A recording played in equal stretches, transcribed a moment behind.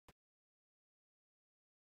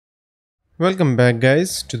Welcome back,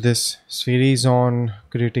 guys, to this series on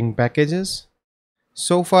creating packages.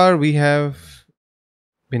 So far, we have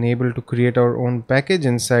been able to create our own package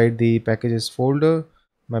inside the packages folder.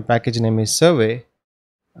 My package name is survey.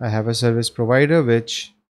 I have a service provider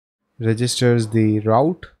which registers the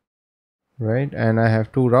route, right? And I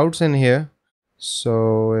have two routes in here.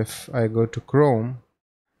 So if I go to Chrome,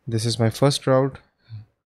 this is my first route,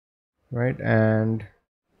 right? And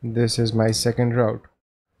this is my second route.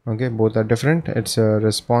 Okay, both are different. It's a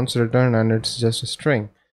response return and it's just a string.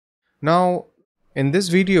 Now, in this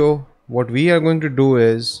video, what we are going to do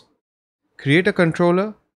is create a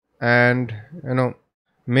controller and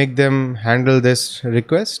make them handle this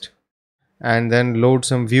request and then load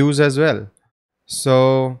some views as well.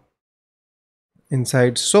 So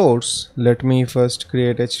inside source, let me first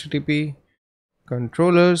create HTTP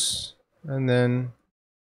controllers and then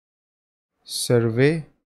survey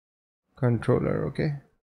controller. Okay.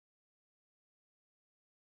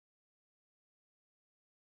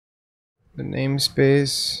 The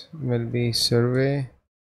namespace will be survey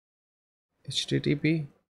HTTP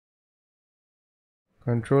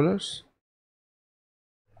controllers,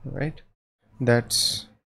 right? That's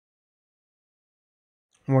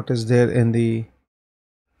what is there in the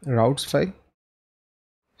routes file.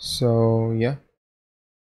 So yeah,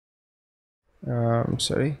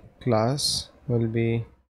 sorry, class will be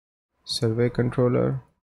survey controller.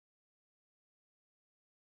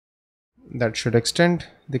 That should extend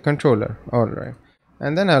the controller. All right,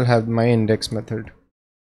 and then I'll have my index method.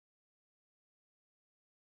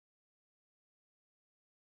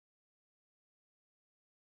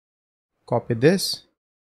 Copy this,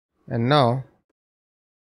 and now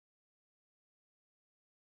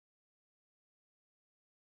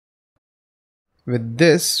with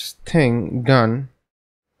this thing done,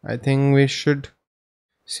 I think we should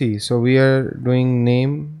see. So we are doing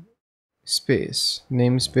namespace.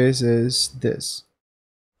 Namespace is this.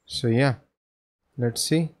 So yeah, let's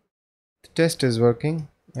see. The test is working,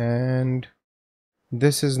 and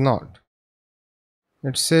this is not.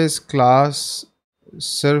 It says class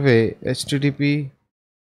survey HTTP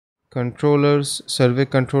controllers survey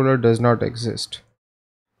controller does not exist.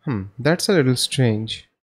 That's a little strange.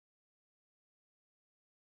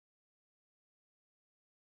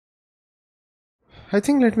 I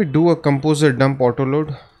think let me do a composer dump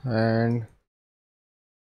autoload and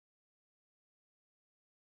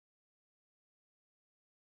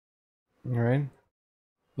right.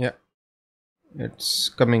 Yeah, it's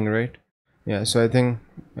coming, right? Yeah, so I think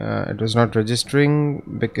it was not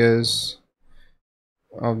registering because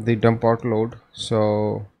of the dump autoload.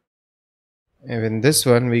 So even this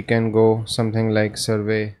one we can go something like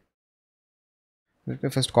survey. Let me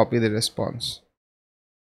first copy the response.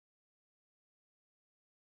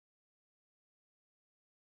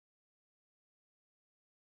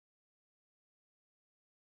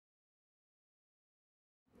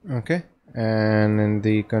 Okay, and in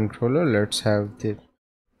the controller let's have the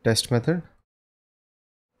test method,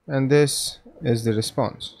 and this is the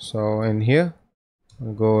response. So in here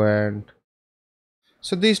I'll go and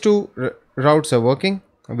so these two routes are working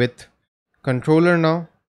with controller now.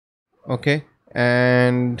 Okay,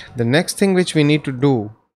 and the next thing which we need to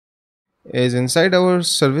do is inside our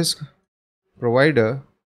service provider,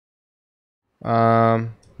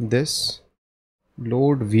 this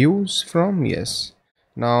load views from. Yes,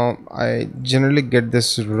 now I generally get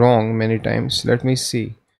this wrong many times. Let me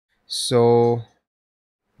see. So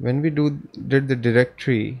when we did the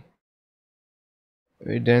directory,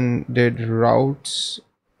 we then did routes,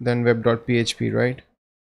 then web.php, right?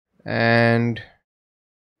 And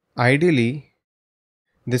ideally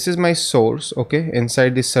this is my source. Okay,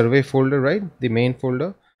 inside the survey folder, right, the main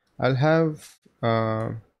folder, I'll have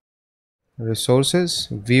resources,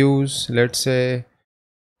 views, let's say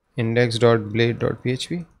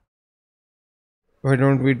index.blade.php. Why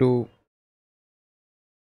don't we do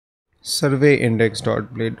survey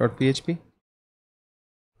index.blade.php?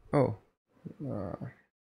 Oh,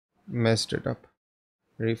 messed it up.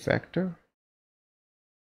 Refactor.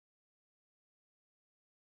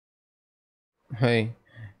 I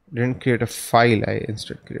didn't create a file, I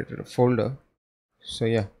instead created a folder. So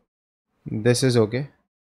yeah, this is okay,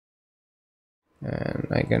 and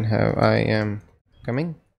I can have I am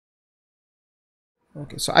coming.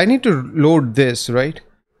 Okay, so I need to load this, right?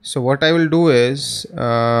 So what I will do is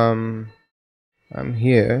I'm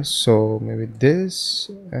here, so maybe this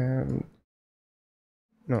and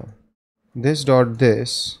no, this dot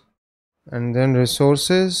this, and then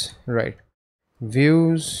resources, right,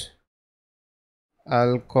 views,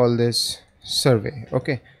 I'll call this survey.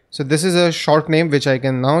 Okay, so this is a short name which I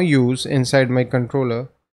can now use inside my controller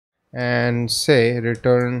and say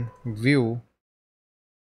return view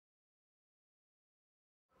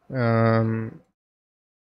um,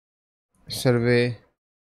 survey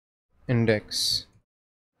index.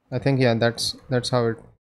 I think, yeah, that's how it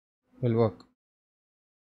will work.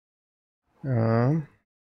 um,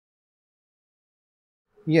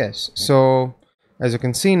 yes, so as you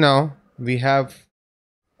can see now, we have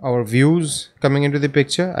our views coming into the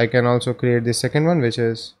picture. I can also create the second one, which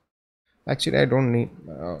is actually I don't need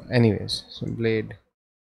anyways. So blade.php,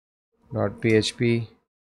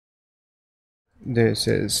 this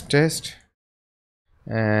is test,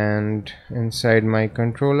 and inside my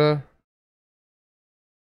controller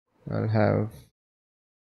I'll have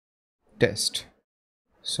test.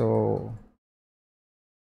 So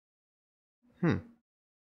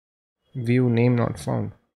view name not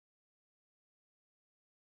found.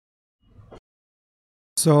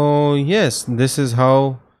 So yes, this is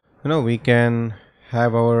how we can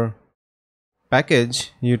have our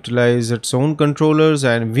package utilize its own controllers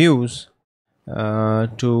and views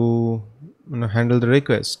to handle the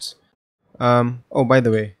requests. Oh, by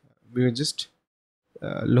the way, we were just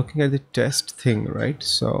looking at the test thing, right?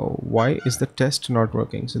 So why is the test not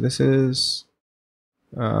working? So this is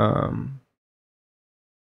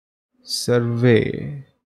survey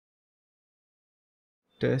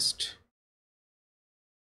test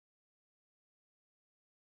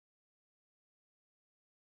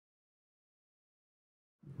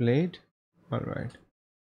blade. All right.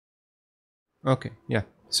 Okay. Yeah.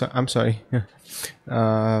 So I'm sorry.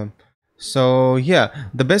 uh, so yeah,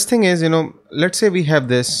 the best thing is, let's say we have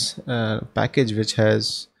this package which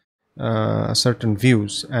has certain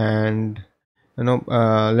views, and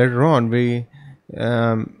later on we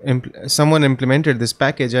someone implemented this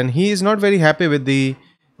package and he is not very happy with the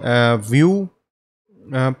view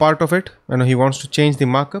part of it. He wants to change the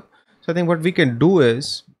markup. So I think what we can do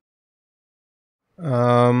is,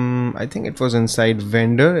 I think it was inside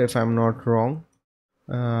vendor, if I'm not wrong.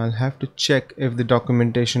 I'll have to check if the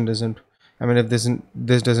documentation doesn't, if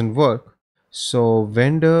this doesn't work. So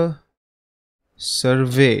vendor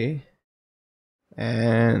survey,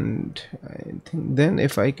 and I think then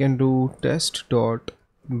if I can do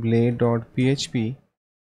test.blade.php,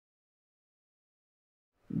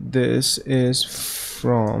 this is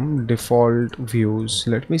from default views.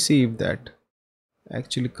 Let me see if that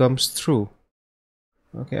actually comes through.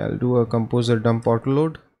 Okay, I'll do a composer dump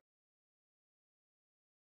autoload,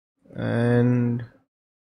 and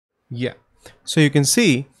yeah, so you can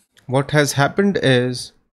see what has happened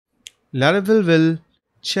is Laravel will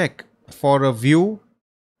check for a view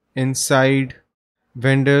inside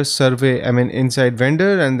vendor survey, inside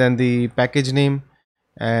vendor, and then the package name,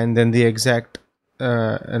 and then the exact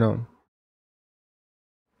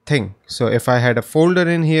thing. So if I had a folder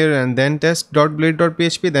in here and then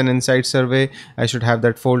test.blade.php, then inside survey I should have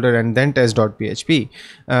that folder and then test.php,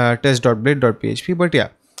 test.blade.php. But yeah,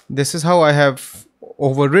 this is how I have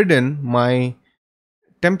overridden my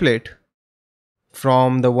template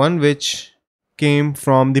from the one which came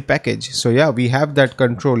from the package. So yeah, we have that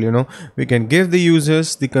control. We can give the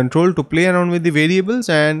users the control to play around with the variables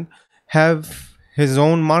and have his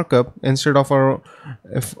own markup instead of our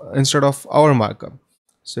markup.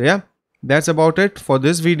 So yeah, that's about it for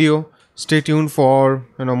this video. Stay tuned for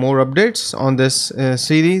more updates on this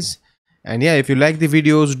series. And yeah, if you like the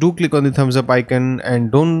videos, do click on the thumbs up icon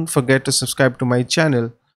and don't forget to subscribe to my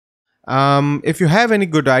channel. If you have any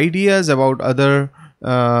good ideas about other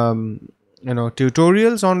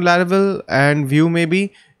tutorials on Laravel and Vue,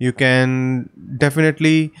 maybe you can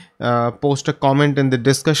definitely post a comment in the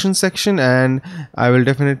discussion section, and I will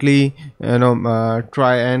definitely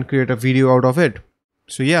try and create a video out of it.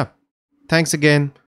 So yeah, thanks again.